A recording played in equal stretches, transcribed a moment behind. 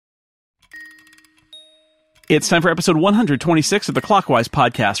It's time for episode 126 of the Clockwise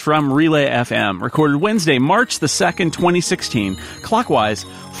podcast from Relay FM, recorded Wednesday, March the 2nd, 2016. Clockwise,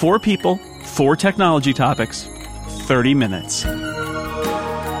 4 people, 4 technology topics, 30 minutes.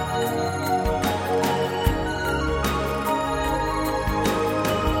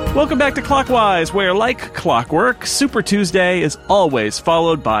 Welcome back to Clockwise, where, like clockwork, Super Tuesday is always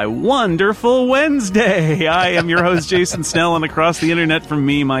followed by Wonderful Wednesday. I am your host, Jason Snell, and across the internet from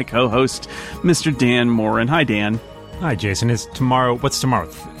me, my co-host, Mr. Dan Morin. Hi, Dan. Hi, Jason. What's tomorrow?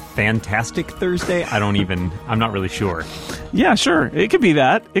 Fantastic Thursday? I'm not really sure. Yeah, sure. It could be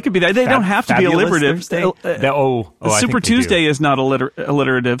that. They don't have to be alliterative. Super Tuesday is not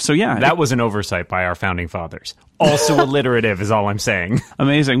alliterative, so yeah. That was an oversight by our founding fathers. Also alliterative is all I'm saying.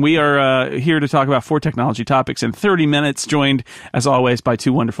 Amazing. We are here to talk about 4 technology topics in 30 minutes, joined, as always, by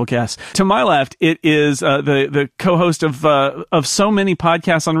 2 wonderful guests. To my left, it is the co-host of so many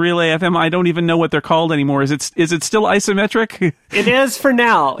podcasts on Relay FM, I don't even know what they're called anymore. Is it still isometric? It is for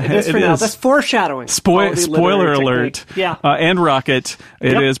now. That's foreshadowing. Spoiler alert. Yeah. And Rocket.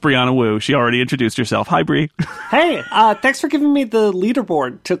 It is Brianna Wu. She already introduced herself. Hi, Bri. Hey, thanks for giving me the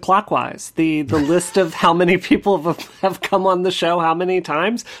leaderboard to Clockwise, the list of how many people have come on the show, how many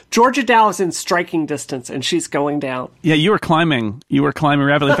times. Georgia Dow is in striking distance, and she's going down. Yeah, you were climbing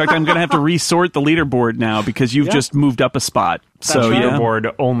rapidly. In fact, I'm going to have to resort the leaderboard now because you've just moved up a spot. That's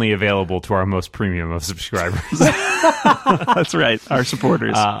leaderboard only available to our most premium of subscribers. That's right, our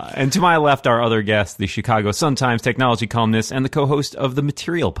supporters. And to my left, our other guest, the Chicago Sun-Times technology columnist and the co-host of the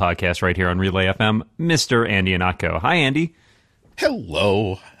Material podcast right here on Relay FM, Mr. Andy Ihnatko. Hi, Andy.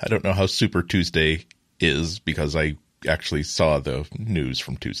 Hello. I don't know how Super Tuesday is because I actually saw the news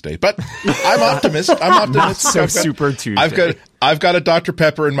from Tuesday, but I'm optimistic. Not so Super Tuesday. I've got a Dr.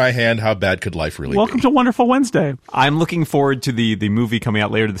 Pepper in my hand. How bad could life really be? Welcome to Wonderful Wednesday. I'm looking forward to the movie coming out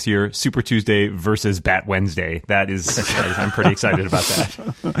later this year, Super Tuesday versus Bat Wednesday. I'm pretty excited about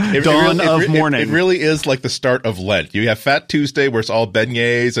that. Dawn of morning. It really is like the start of Lent. You have Fat Tuesday where it's all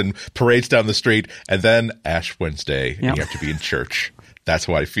beignets and parades down the street, and then Ash Wednesday, and you have to be in church. That's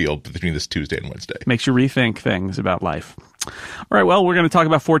how I feel between this Tuesday and Wednesday. Makes you rethink things about life. All right, well, we're going to talk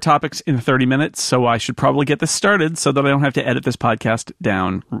about 4 topics in 30 minutes, so I should probably get this started so that I don't have to edit this podcast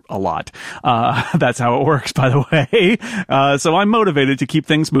down a lot. That's how it works, by the way. So I'm motivated to keep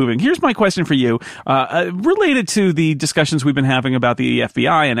things moving. Here's my question for you, related to the discussions we've been having about the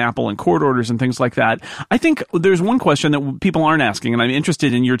FBI and Apple and court orders and things like that. I think there's one question that people aren't asking, and I'm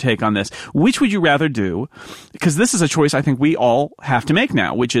interested in your take on this. Which would you rather do? Because this is a choice I think we all have to make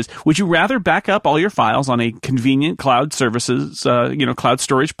now, which is, would you rather back up all your files on a convenient cloud services, cloud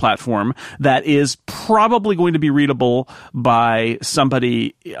storage platform that is probably going to be readable by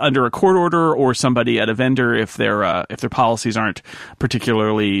somebody under a court order or somebody at a vendor if their policies aren't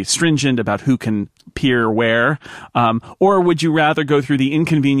particularly stringent about who can peer where? Or would you rather go through the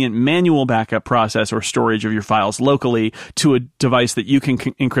inconvenient manual backup process or storage of your files locally to a device that you can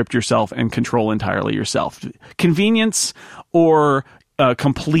encrypt yourself and control entirely yourself? Convenience or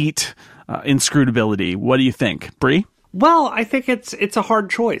complete inscrutability? What do you think, Bri? Well, I think it's a hard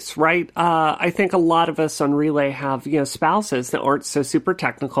choice, right? I think a lot of us on Relay have, spouses that aren't so super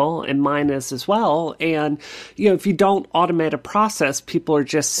technical, and mine is as well. And, if you don't automate a process, people are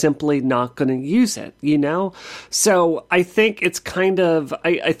just simply not going to use it, So I think it's kind of,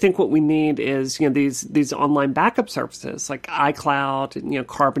 I think what we need is, these online backup services like iCloud and,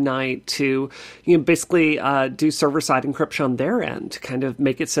 Carbonite to, basically do server-side encryption on their end to kind of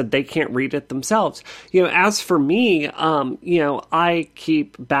make it so they can't read it themselves. As for me, I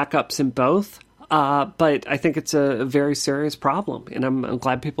keep backups in both, but I think it's a very serious problem, and I'm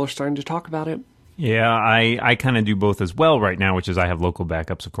glad people are starting to talk about it. Yeah, I kind of do both as well right now, which is I have local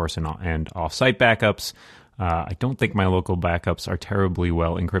backups, of course, and off-site backups. I don't think my local backups are terribly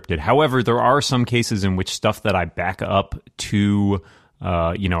well encrypted. However, there are some cases in which stuff that I back up to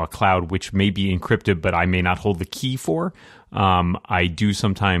a cloud which may be encrypted, but I may not hold the key for. I do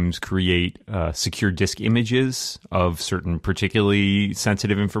sometimes create secure disk images of certain particularly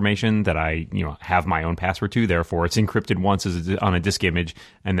sensitive information that I, have my own password to. Therefore, it's encrypted once on a disk image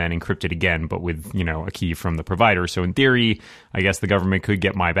and then encrypted again, but with, a key from the provider. So in theory, I guess the government could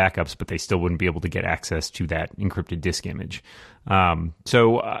get my backups, but they still wouldn't be able to get access to that encrypted disk image.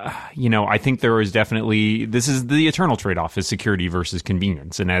 I think there is definitely, this is the eternal trade-off is security versus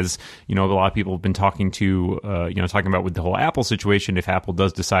convenience. And as, a lot of people have been talking about with the whole Apple situation, if Apple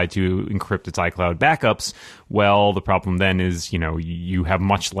does decide to encrypt its iCloud backups, well, the problem then is, you have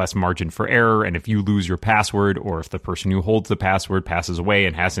much less margin for error. And if you lose your password, or if the person who holds the password passes away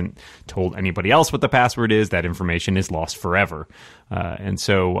and hasn't told anybody else what the password is, that information is lost forever. And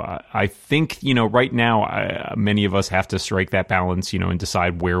so I think, right now, many of us have to strike that balance, and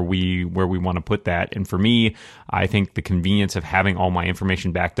decide where we want to put that. And for me, I think the convenience of having all my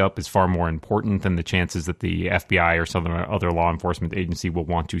information backed up is far more important than the chances that the FBI or some other law enforcement agency will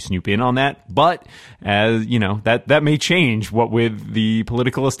want to snoop in on that. But as that may change. What with the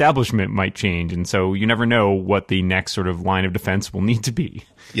political establishment might change. And so you never know what the next sort of line of defense will need to be.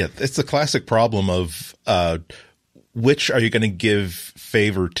 Yeah, it's the classic problem of which are you going to give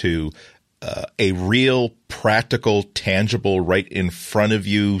favor to, a real practical, tangible, right in front of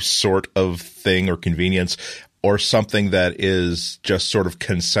you sort of thing or convenience, or something that is just sort of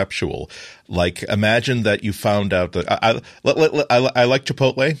conceptual. Like, imagine that you found out that I like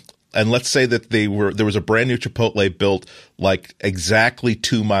Chipotle. And let's say that there was a brand new Chipotle built like exactly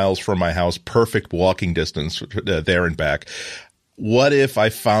 2 miles from my house, perfect walking distance there and back. What if I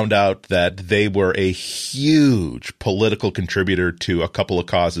found out that they were a huge political contributor to a couple of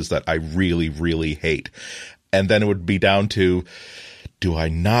causes that I really, really hate? And then it would be down to, do I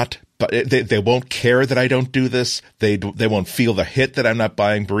not? But they won't care that I don't do this. They won't feel the hit that I'm not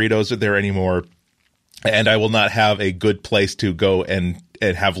buying burritos there anymore. And I will not have a good place to go and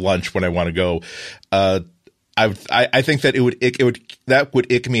have lunch when I want to go. I think that that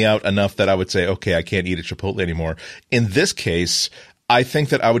would ick me out enough that I would say, okay, I can't eat at Chipotle anymore. In this case, I think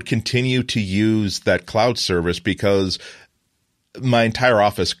that I would continue to use that cloud service because my entire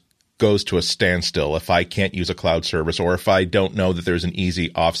office goes to a standstill if I can't use a cloud service or if I don't know that there's an easy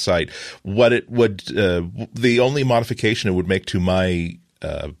offsite. What it would, the only modification it would make to my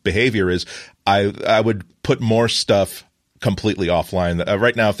behavior is I would put more stuff completely offline.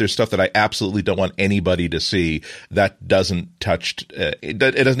 Right now, if there's stuff that I absolutely don't want anybody to see, that doesn't touch. It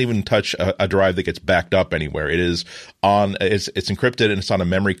doesn't even touch a drive that gets backed up anywhere. It is on. It's encrypted and it's on a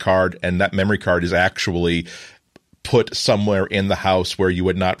memory card, and that memory card is actually put somewhere in the house where you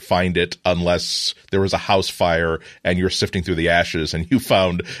would not find it unless there was a house fire and you're sifting through the ashes and you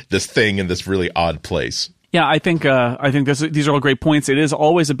found this thing in this really odd place. Yeah, I think these are all great points. It is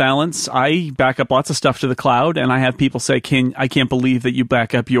always a balance. I back up lots of stuff to the cloud, and I have people say, I can't believe that you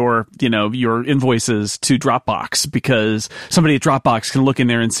back up your invoices to Dropbox because somebody at Dropbox can look in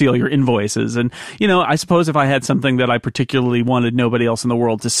there and see all your invoices. And, I suppose if I had something that I particularly wanted nobody else in the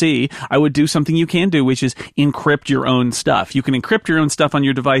world to see, I would do something you can do, which is encrypt your own stuff. You can encrypt your own stuff on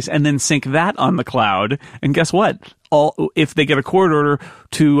your device and then sync that on the cloud. And guess what? If they get a court order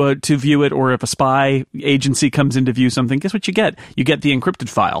to view it, or if a spy agency comes in to view something, guess what you get? You get the encrypted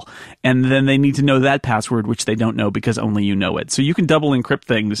file. And then they need to know that password, which they don't know because only you know it. So you can double encrypt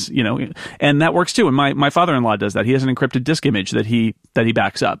things, and that works too. And my father-in-law does that. He has an encrypted disk image that he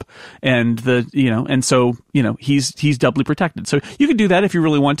backs up. And so he's doubly protected. So you can do that if you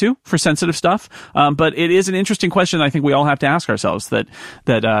really want to for sensitive stuff. But it is an interesting question I think we all have to ask ourselves, that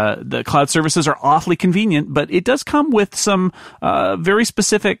the cloud services are awfully convenient, but it does come with some very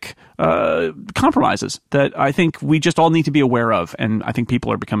specific compromises that I think we just all need to be aware of, and I think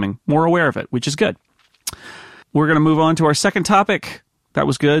people are becoming more aware of it, which is good. We're going to move on to our second topic. That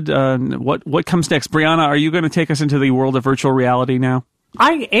was good. What comes next? Brianna, are you going to take us into the world of virtual reality now?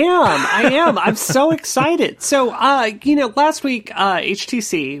 I am. I'm so excited. So, last week,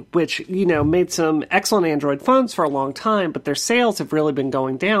 HTC, which, made some excellent Android phones for a long time, but their sales have really been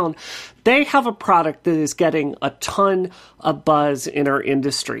going down. They have a product that is getting a ton of buzz in our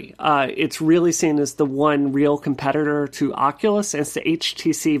industry. It's really seen as the one real competitor to Oculus, and it's the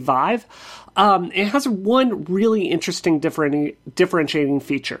HTC Vive. It has one really interesting differentiating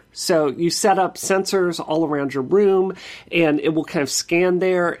feature. So you set up sensors all around your room, and it will kind of scan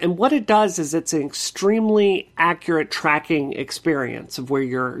there. And what it does is it's an extremely accurate tracking experience of where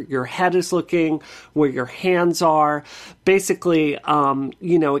your head is looking, where your hands are. Basically,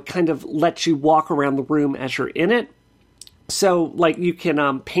 it kind of lets you walk around the room as you're in it. So, you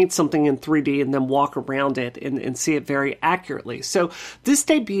can paint something in 3D and then walk around it and see it very accurately. So, this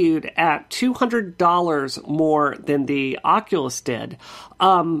debuted at $200 more than the Oculus did.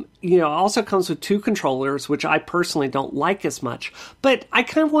 It also comes with 2 controllers, which I personally don't like as much. But I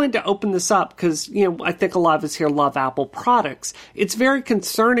kind of wanted to open this up because, I think a lot of us here love Apple products. It's very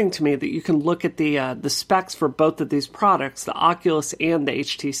concerning to me that you can look at the specs for both of these products, the Oculus and the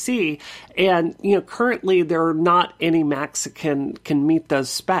HTC, and, currently there are not any Mac Macs can meet those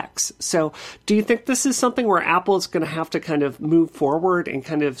specs. So do you think this is something where Apple is going to have to kind of move forward and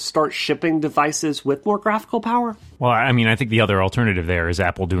kind of start shipping devices with more graphical power? Well, I mean, I think the other alternative there is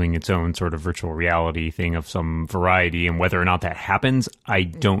Apple doing its own sort of virtual reality thing of some variety, and whether or not that happens, I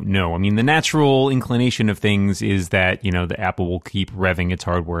don't know. I mean, the natural inclination of things is that, the Apple will keep revving its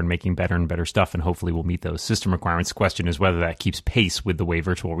hardware and making better and better stuff, and hopefully will meet those system requirements. The question is whether that keeps pace with the way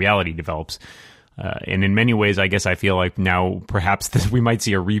virtual reality develops. And in many ways, I guess I feel like now perhaps we might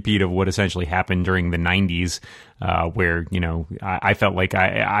see a repeat of what essentially happened during the 90s, where, I felt like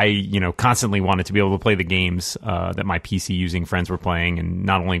I constantly wanted to be able to play the games that my PC-using friends were playing. And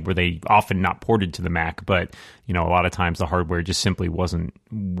not only were they often not ported to the Mac, but, a lot of times the hardware just simply wasn't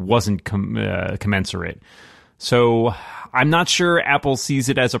commensurate. So I'm not sure Apple sees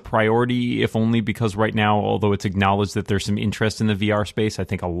it as a priority, if only because right now, although it's acknowledged that there's some interest in the VR space, I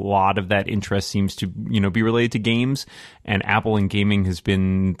think a lot of that interest seems to, be related to games. And Apple and gaming has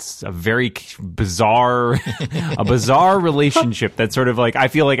been a very bizarre, relationship that sort of like, I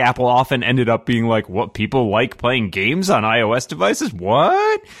feel like Apple often ended up being like, what, people like playing games on iOS devices?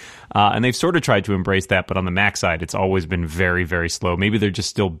 What? And they've sort of tried to embrace that, but on the Mac side, it's always been very, very slow. Maybe they're just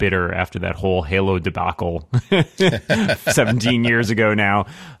still bitter after that whole Halo debacle 17 years ago now.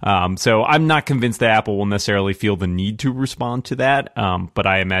 So I'm not convinced that Apple will necessarily feel the need to respond to that. But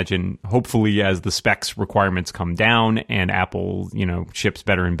I imagine, hopefully, as the specs requirements come down and Apple, ships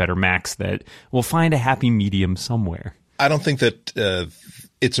better and better Macs, that we'll find a happy medium somewhere. I don't think that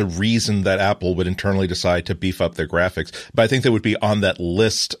it's a reason that Apple would internally decide to beef up their graphics, but I think they would be on that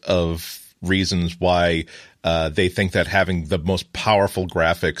list of reasons why they think that having the most powerful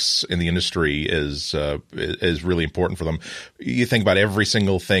graphics in the industry is really important for them. You think about every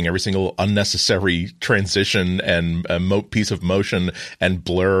single thing, every single unnecessary transition and piece of motion and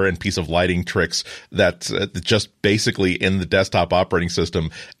blur and piece of lighting tricks that's just basically in the desktop operating system,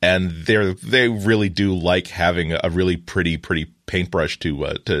 and they really do like having a really pretty paintbrush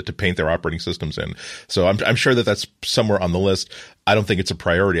to paint their operating systems in. So I'm sure that that's somewhere on the list. I don't think it's a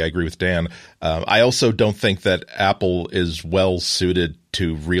priority. I agree with Dan. I also don't think that Apple is well suited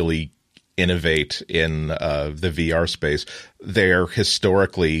to really innovate in the VR space. They're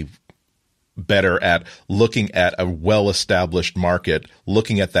historically better at looking at a well-established market,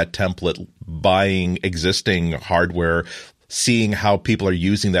 looking at that template, buying existing hardware, seeing how people are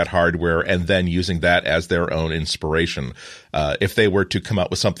using that hardware, and then using that as their own inspiration. If they were to come out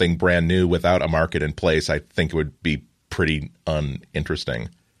with something brand new without a market in place, I think it would be pretty uninteresting.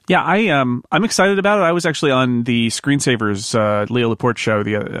 Yeah, I'm excited about it. I was actually on the Screensavers Leo Laporte show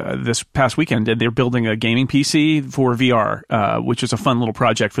this past weekend, and they're building a gaming PC for VR, which is a fun little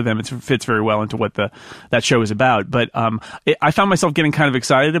project for them. It fits very well into what that show is about. But I found myself getting kind of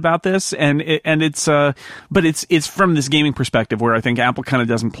excited about this, and it's from this gaming perspective where I think Apple kind of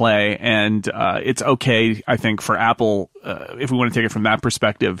doesn't play, and it's okay, I think, for Apple, if we want to take it from that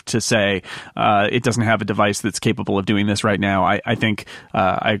perspective, to say it doesn't have a device that's capable of doing this right now. I think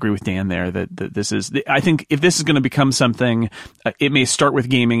I agree with Dan there that this is, I think if this is going to become something, it may start with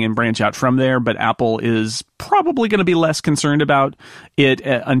gaming and branch out from there, but Apple is probably going to be less concerned about it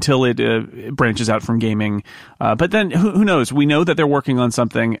until it branches out from gaming. But then who knows? We know that they're working on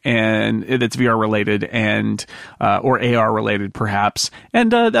something and that's VR related and or AR related perhaps,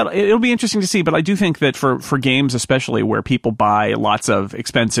 and it'll be interesting to see. But I do think that for games especially, where people buy lots of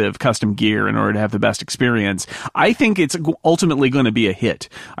expensive custom gear in order to have the best experience, I think it's ultimately going to be a hit.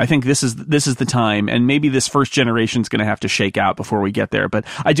 I think this is the time, and maybe this first generation is going to have to shake out before we get there. But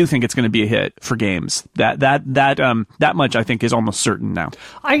I do think it's going to be a hit for games. That much I think is almost certain now.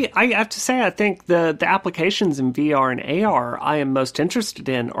 I have to say, I think the applications in VR and AR I am most interested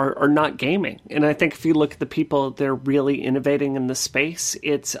in are not gaming. And I think if you look at the people that are really innovating in the space,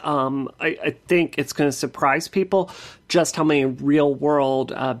 it's I think it's going to surprise people just how many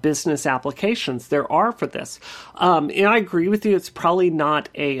real-world business applications there are for this. And I agree with you, it's probably not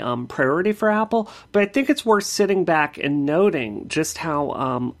a priority for Apple, but I think it's worth sitting back and noting just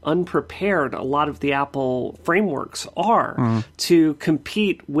how unprepared a lot of the Apple frameworks are to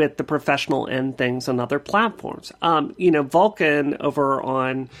compete with the professional end things on other platforms. Vulkan over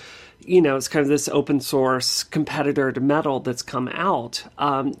on... it's kind of this open source competitor to Metal that's come out.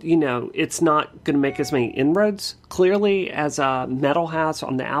 It's not going to make as many inroads, clearly, as Metal has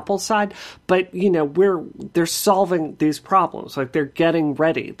on the Apple side. But, they're solving these problems. Like, they're getting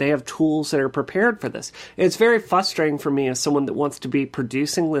ready. They have tools that are prepared for this. It's very frustrating for me as someone that wants to be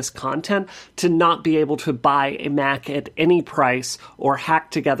producing this content to not be able to buy a Mac at any price or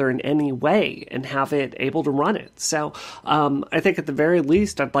hack together in any way and have it able to run it. So I think at the very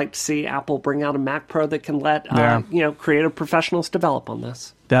least, I'd like to see see Apple bring out a Mac Pro that can let creative professionals develop on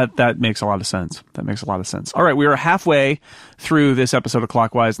this. That makes a lot of sense. That makes a lot of sense. All right, we are halfway through this episode of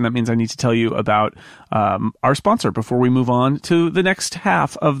Clockwise, and that means I need to tell you about our sponsor before we move on to the next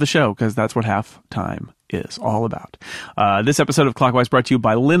half of the show, because that's what halftime is all about. This episode of Clockwise brought to you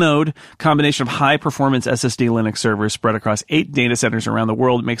by Linode, combination of high-performance SSD Linux servers spread across 8 data centers around the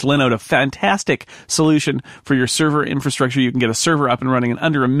world. It makes Linode a fantastic solution for your server infrastructure. You can get a server up and running in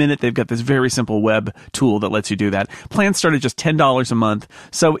under a minute. They've got this very simple web tool that lets you do that. Plans start at just $10 a month,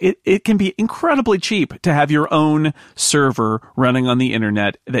 so it can be incredibly cheap to have your own server running on the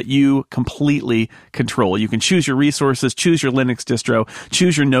internet that you completely control. You can choose your resources, choose your Linux distro,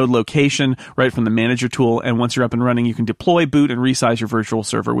 choose your node location right from the manager tool, and once you're up and running, you can deploy, boot, and resize your virtual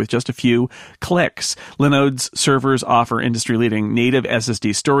server with just a few clicks. Linode's servers offer industry-leading native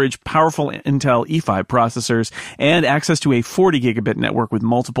SSD storage, powerful Intel E5 processors, and access to a 40 gigabit network with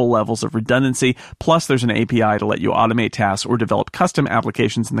multiple levels of redundancy. Plus, there's an API to let you automate tasks or develop custom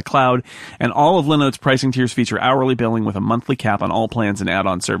applications in the cloud. And all of Linode's pricing tiers feature hourly billing with a monthly cap on all plans and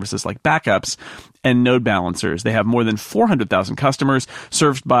add-on services like backups and node balancers. They have more than 400,000 customers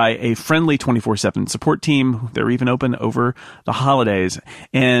served by a friendly 24/7 support team. They're even open over the holidays,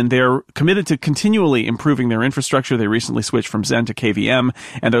 and they're committed to continually improving their infrastructure. They recently switched from Xen to KVM,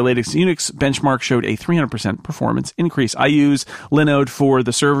 and their latest Unix benchmark showed a 300% performance increase. I use Linode for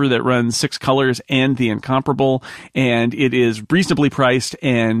the server that runs 6 colors and the incomparable, and it is reasonably priced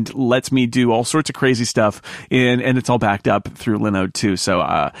and lets me do all sorts of crazy stuff, and it's all backed up through Linode too. So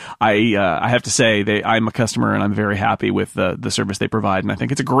I have to say, I'm a customer and I'm very happy with the service they provide, and I think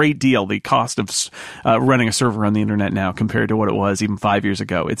it's a great deal. The cost of running a server on the internet now compared to what it was even 5 years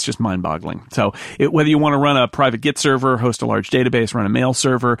ago, it's just mind-boggling. So whether you want to run a private Git server, host a large database, run a mail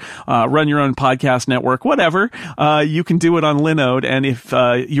server, run your own podcast network, whatever, you can do it on Linode. And if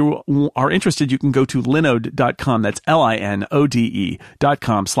you are interested, you can go to linode.com. That's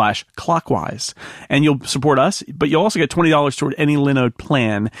linode.com/clockwise. And you'll support us, but you'll also get $20 toward any Linode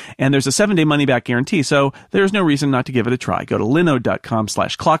plan. And there's a 7-day money-back guarantee, so there's no reason not to give it a try. Go to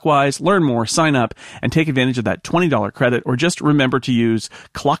linode.com/clockwise, learn more, sign up, and take advantage of that $20 credit, or just remember to use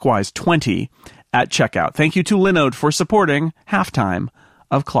Clockwise20 at checkout. Thank you to Linode for supporting Halftime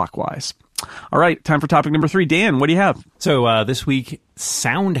of Clockwise. All right, time for topic number 3. Dan, what do you have? So this week,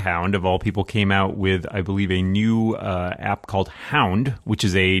 SoundHound, of all people, came out with, I believe, a new app called Hound, which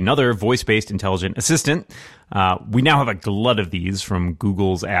is another voice-based intelligent assistant. We now have a glut of these, from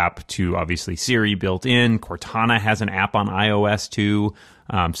Google's app to, obviously, Siri built in. Cortana has an app on iOS too.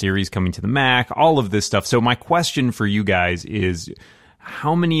 Siri's coming to the Mac, all of this stuff. So my question for you guys is,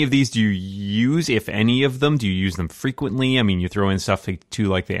 how many of these do you use, if any of them? Do you use them frequently? I mean, you throw in stuff to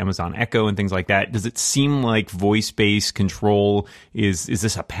like the Amazon Echo and things like that. Does it seem like voice-based control is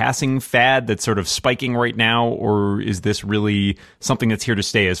this a passing fad that's sort of spiking right now, or is this really something that's here to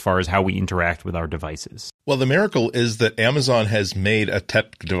stay as far as how we interact with our devices? Well, the miracle is that Amazon has made a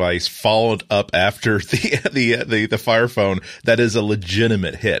tech device followed up after the Fire Phone that is a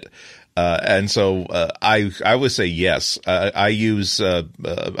legitimate hit. And so I would say yes. I use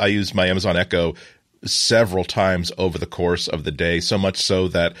my Amazon Echo several times over the course of the day, so much so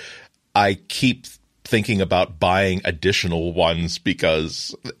that I keep thinking about buying additional ones,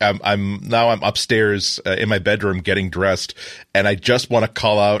 because I'm upstairs in my bedroom getting dressed, and I just want to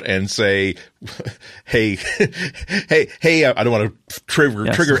call out and say, hey, I don't want to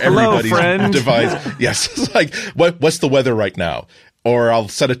trigger everybody's device. Yes. It's like, what's the weather right now? Or I'll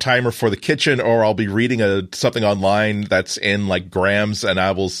set a timer for the kitchen, or I'll be reading something online that's in like grams, and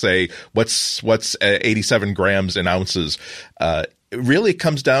I will say, what's 87 grams in ounces? It really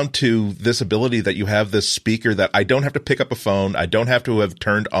comes down to this ability that you have this speaker that I don't have to pick up a phone. I don't have to have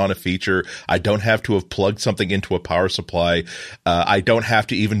turned on a feature. I don't have to have plugged something into a power supply. I don't have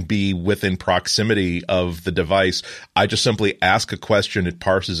to even be within proximity of the device. I just simply ask a question, it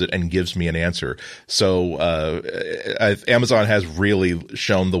parses it, and gives me an answer. So Amazon has really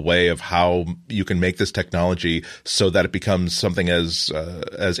shown the way of how you can make this technology so that it becomes something as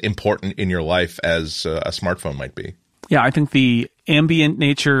important in your life as a smartphone might be. Yeah, I think the ambient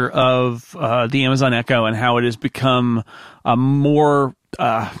nature of the Amazon Echo and how it has become a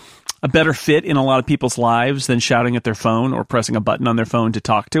better fit in a lot of people's lives than shouting at their phone or pressing a button on their phone to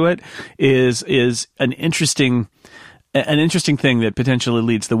talk to it is an interesting thing that potentially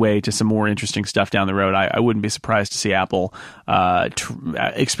leads the way to some more interesting stuff down the road. I wouldn't be surprised to see Apple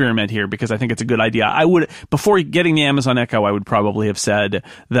experiment here, because I think it's a good idea. Before getting the Amazon Echo, I would probably have said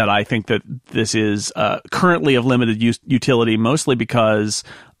that I think that this is currently of limited utility, mostly because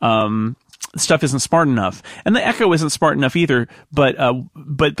stuff isn't smart enough, and the Echo isn't smart enough either. But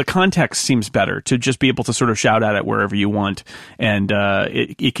the context seems better to just be able to sort of shout at it wherever you want, and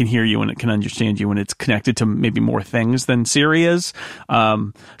it can hear you and it can understand you, and it's connected to maybe more things than Siri is.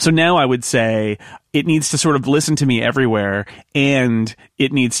 So now I would say it needs to sort of listen to me everywhere, and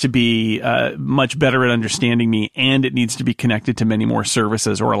it needs to be much better at understanding me, and it needs to be connected to many more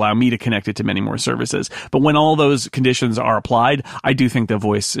services, or allow me to connect it to many more services. But when all those conditions are applied, I do think the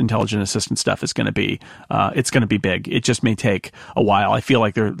voice intelligent assistant stuff is going to be it's going to be big. It just may take a while. I feel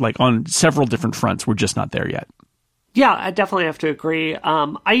like they're like on several different fronts. We're just not there yet. Yeah, I definitely have to agree.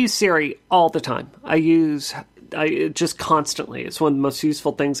 I use Siri all the time. I just constantly. It's one of the most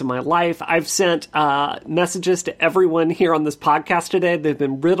useful things in my life. I've sent messages to everyone here on this podcast today. They've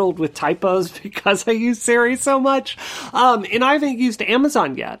been riddled with typos because I use Siri so much. And I haven't used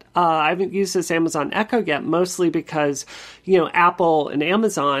Amazon yet. I haven't used this Amazon Echo yet, mostly because, Apple and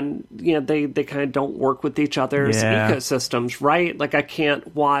Amazon, they kind of don't work with each other's ecosystems, right? Like I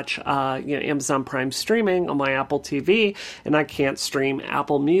can't watch, Amazon Prime streaming on my Apple TV, and I can't stream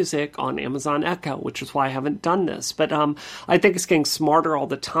Apple Music on Amazon Echo, which is why I haven't done this. But I think it's getting smarter all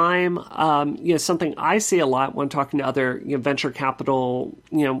the time. Something I see a lot when talking to other venture capital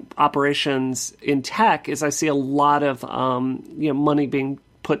operations in tech is I see a lot of money being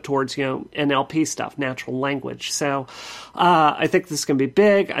put towards NLP stuff, natural language. So I think this is going to be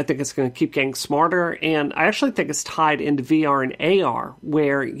big. I think it's going to keep getting smarter, and I actually think it's tied into VR and AR,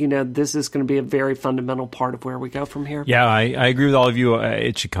 where this is going to be a very fundamental part of where we go from here. Yeah, I agree with all of you.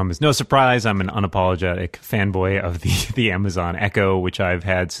 It should come as no surprise. I'm an unapologetic fanboy of the Amazon Echo, which I've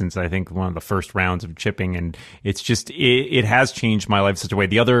had since I think one of the first rounds of chipping, and it's just it has changed my life in such a way.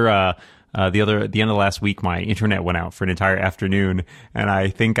 At the end of last week, my internet went out for an entire afternoon, and I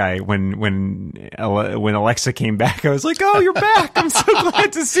think when Alexa came back, I was like, "Oh, you're back! I'm so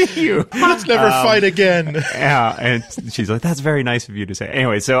glad to see you. Let's never fight again." Yeah, and she's like, "That's very nice of you to say."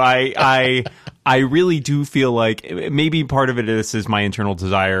 Anyway, so I really do feel like maybe part of it is my internal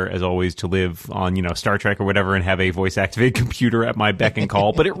desire, as always, to live on Star Trek or whatever and have a voice activated computer at my beck and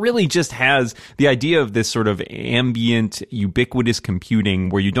call. But it really just has the idea of this sort of ambient, ubiquitous computing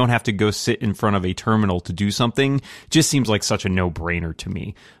where you don't have to go sit in front of a terminal to do something. Just seems like such a no-brainer to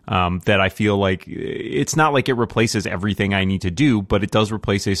me. That I feel like it's not like it replaces everything I need to do, but it does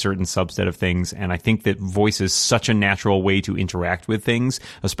replace a certain subset of things. And I think that voice is such a natural way to interact with things,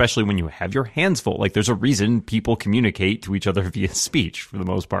 especially when you have your hands full. Like there's a reason people communicate to each other via speech for the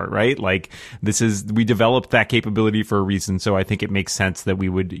most part, right? Like we developed that capability for a reason. So I think it makes sense that we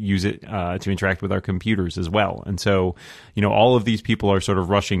would use it to interact with our computers as well. And so, all of these people are sort of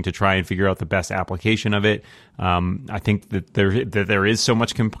rushing to try and figure out the best application of it. I think that there is so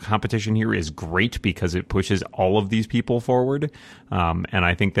much competition here is great because it pushes all of these people forward. And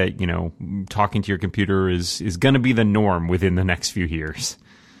I think that, talking to your computer is going to be the norm within the next few years.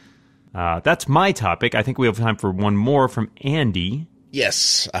 That's my topic. I think we have time for one more from Andy.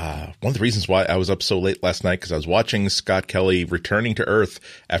 Yes. One of the reasons why I was up so late last night, because I was watching Scott Kelly returning to Earth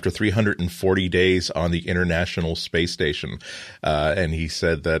after 340 days on the International Space Station. And he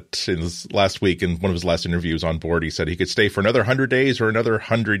said that in this last week, in one of his last interviews on board, he said he could stay for another 100 days or another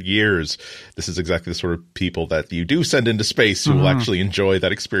 100 years. This is exactly the sort of people that you do send into space who will actually enjoy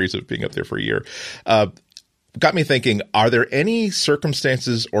that experience of being up there for a year. Got me thinking, are there any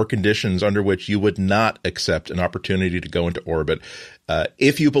circumstances or conditions under which you would not accept an opportunity to go into orbit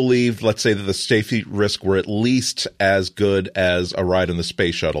if you believed, let's say, that the safety risk were at least as good as a ride on the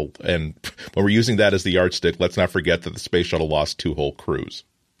space shuttle? And when we're using that as the yardstick, let's not forget that the space shuttle lost 2 whole crews.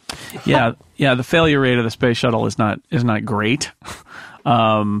 Yeah, the failure rate of the space shuttle is not great,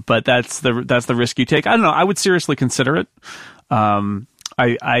 but that's the risk you take. I don't know. I would seriously consider it. I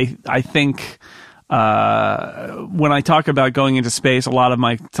think. When I talk about going into space, a lot of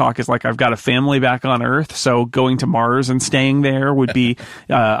my talk is like I've got a family back on Earth, so going to Mars and staying there would be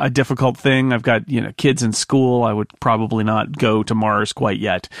a difficult thing. I've got kids in school. I would probably not go to Mars quite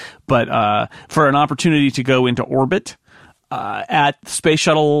yet, but for an opportunity to go into orbit at space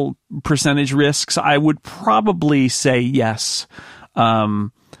shuttle percentage risks, I would probably say yes.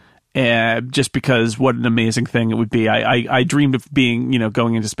 Just because what an amazing thing it would be. I dreamed of being,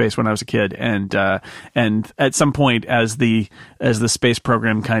 going into space when I was a kid, and at some point as the space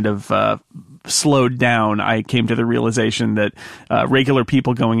program kind of slowed down, I came to the realization that regular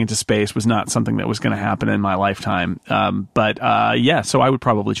people going into space was not something that was going to happen in my lifetime. So I would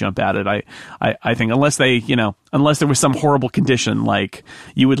probably jump at it. I think unless they, unless there was some horrible condition like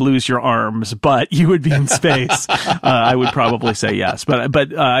you would lose your arms, but you would be in space, I would probably say yes.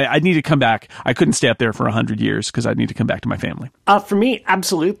 But I'd need to come back. I couldn't stay up there for 100 years because I'd need to come back to my family. For me,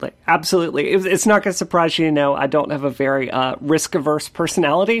 absolutely. It's not going to surprise you, I don't have a very risk-averse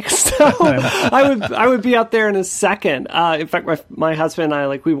personality, so I would be up there in a second. In fact, my husband and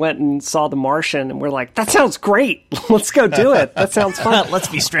I, we went and saw The Martian, and we're like, that sounds great. Let's go do it. That sounds fun. Let's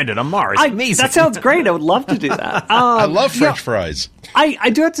be stranded on Mars. Amazing. That sounds great. I would love to do that. I love French fries. I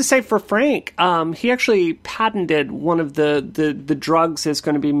do have to say for Frank, he actually patented one of the drugs that's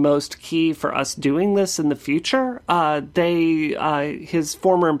going to be most key for us doing this in the future. His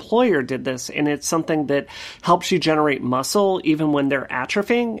former employer did this, and it's something that helps you generate muscle even when they're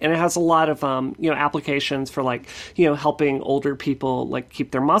atrophying, and it has a lot of applications for helping older people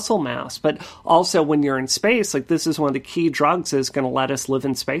keep their muscle mass, but also when you're in space, this is one of the key drugs that's going to let us live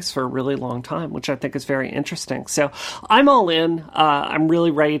in space for a really long time, which I think is very interesting. So I'm all in. I'm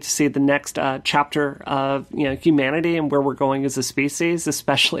really ready to see the next chapter of humanity and where we're going as a species,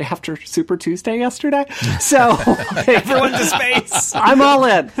 especially after Super Tuesday yesterday. So everyone to space. I'm all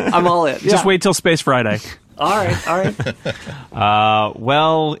in. Yeah. Just wait till Space Friday. All right.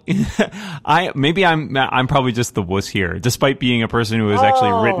 Well, I'm probably just the wuss here. Despite being a person who has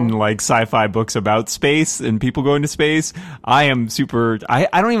actually written sci-fi books about space and people going to space, I am super. I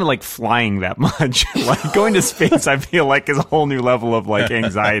don't even like flying that much. Going to space, I feel is a whole new level of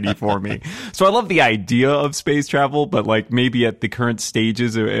anxiety for me. So I love the idea of space travel, but maybe at the current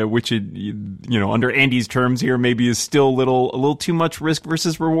stages at which it, under Andy's terms here, maybe is still a little too much risk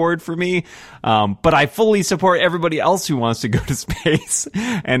versus reward for me. But I fully support everybody else who wants to go to space,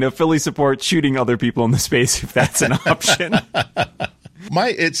 and fully support shooting other people in the space if that's an option. My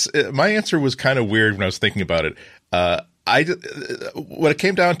answer was kind of weird when I was thinking about it. What it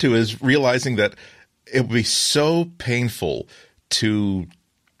came down to is realizing that it would be so painful to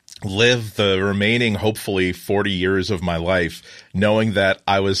live the remaining, hopefully 40 years of my life, knowing that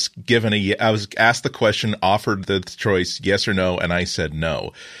I was asked the question, offered the choice, yes or no, and I said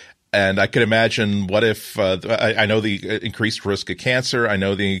no. And I could imagine what if I know the increased risk of cancer, I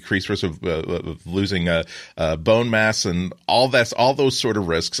know the increased risk of losing bone mass and all those sort of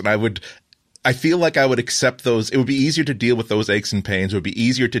risks, and I feel like I would accept those. It would be easier to deal with those aches and pains. It would be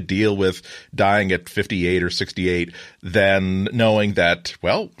easier to deal with dying at 58 or 68 than knowing that,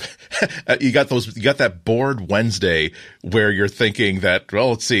 well, you got that bored Wednesday where you're thinking that, well,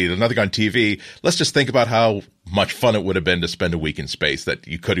 let's see, there's nothing on TV. Let's just think about how much fun it would have been to spend a week in space that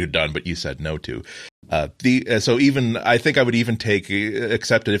you could have done, but you said no to. So even I think I would even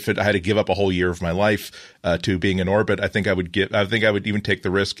accept it if I had to give up a whole year of my life to being in orbit. I think I would even take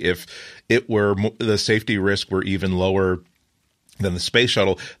the risk if it were the safety risk were even lower than the space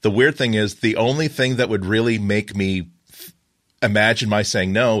shuttle. The weird thing is the only thing that would really make me imagine my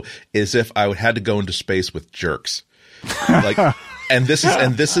saying no is if I had to go into space with jerks. And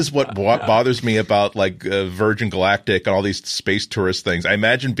this is what bothers me about Virgin Galactic and all these space tourist things. I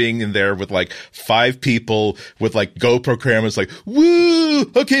imagine being in there with 5 people with GoPro cameras, woo,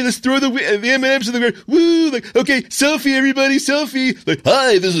 okay, let's throw the M&Ms in the ground, woo, okay, selfie, everybody, selfie,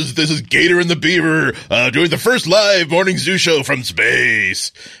 hi, this is Gator and the Beaver doing the first live morning zoo show from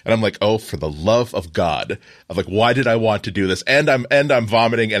space, and I'm oh, for the love of God, I'm why did I want to do this? And I'm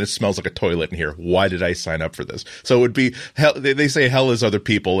vomiting and it smells like a toilet in here. Why did I sign up for this? So it would be hell. They say hell is other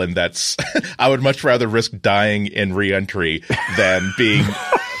people, and that's I would much rather risk dying in re-entry than being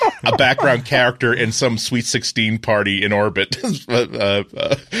a background character in some Sweet 16 party in orbit.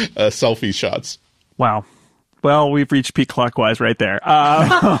 Selfie shots. Wow. Well, we've reached peak clockwise right there. Great,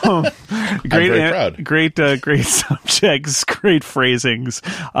 I'm very proud. Great subjects, great phrasings.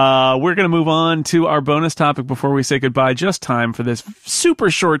 We're going to move on to our bonus topic before we say goodbye. Just time for this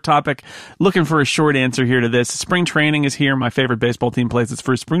super short topic. Looking for a short answer here to this. Spring training is here. My favorite baseball team plays its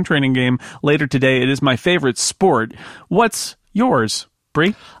first spring training game later today. It is my favorite sport. What's yours,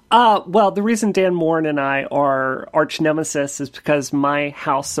 Bree? Well, the reason Dan Morin and I are arch nemesis is because my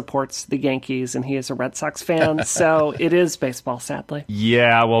house supports the Yankees and he is a Red Sox fan, so it is baseball, sadly.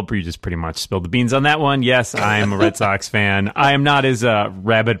 Yeah, well, Bree just pretty much spilled the beans on that one. Yes, I am a Red Sox fan. I am not as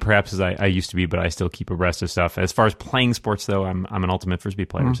rabid, perhaps, as I used to be, but I still keep abreast of stuff. As far as playing sports, though, I'm an ultimate Frisbee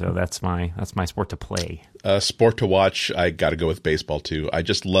player, so that's my sport to play. Sport to watch, I got to go with baseball, too. I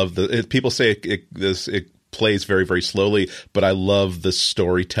just love people say it plays very, very slowly, but I love the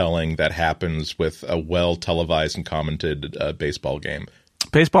storytelling that happens with a well-televised and commented baseball game.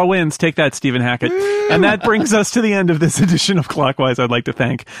 Baseball wins. Take that, Stephen Hackett. And that brings us to the end of this edition of Clockwise. I'd like to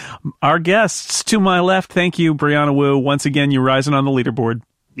thank our guests. To my left, thank you, Brianna Wu. Once again, you're rising on the leaderboard.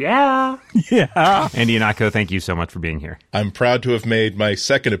 Yeah. Yeah. Andy Ihnatko, thank you so much for being here. I'm proud to have made my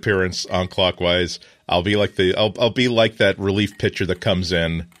second appearance on Clockwise. I'll be like that relief pitcher that comes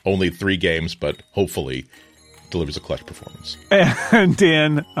in only 3 games, but hopefully delivers a clutch performance. And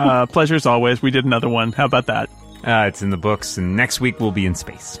Dan, pleasure as always. We did another one. How about that? It's in the books, and next week we'll be in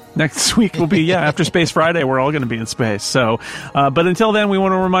space. Next week will be, after Space Friday, we're all going to be in space. So, but until then, we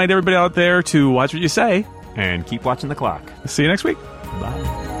want to remind everybody out there to watch what you say. And keep watching the clock. See you next week.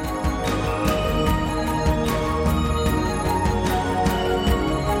 Bye.